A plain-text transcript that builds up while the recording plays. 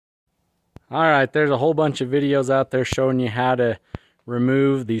Alright, there's a whole bunch of videos out there showing you how to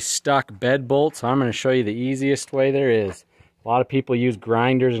remove these stuck bed bolts. I'm going to show you the easiest way there is. A lot of people use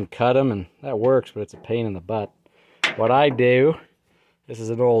grinders and cut them, and that works, but it's a pain in the butt. What I do, this is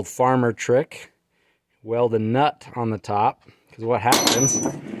an old farmer trick, weld a nut on the top, because what happens,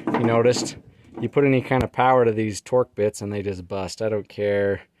 you noticed, you put any kind of power to these torque bits and they just bust. I don't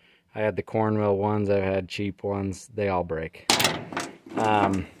care. I had the Cornwell ones, I've had cheap ones, they all break.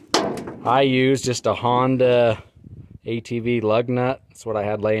 I use just a Honda ATV lug nut. That's what I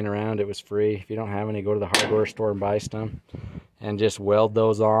had laying around. It was free. If you don't have any, go to the hardware store and buy some. And just weld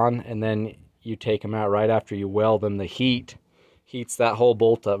those on, and then you take them out right after you weld them. The heat heats that whole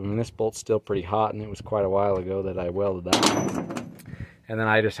bolt up. I mean, this bolt's still pretty hot, and it was quite a while ago that I welded that. And then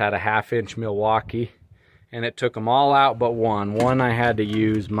I just had a 1/2-inch Milwaukee, and it took them all out but one. One I had to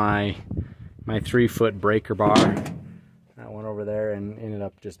use my 3-foot breaker bar. That one over there, and ended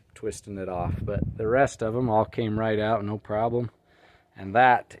up just twisting it off. But the rest of them all came right out, no problem. And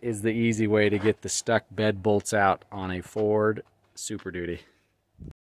that is the easy way to get the stuck bed bolts out on a Ford Super Duty.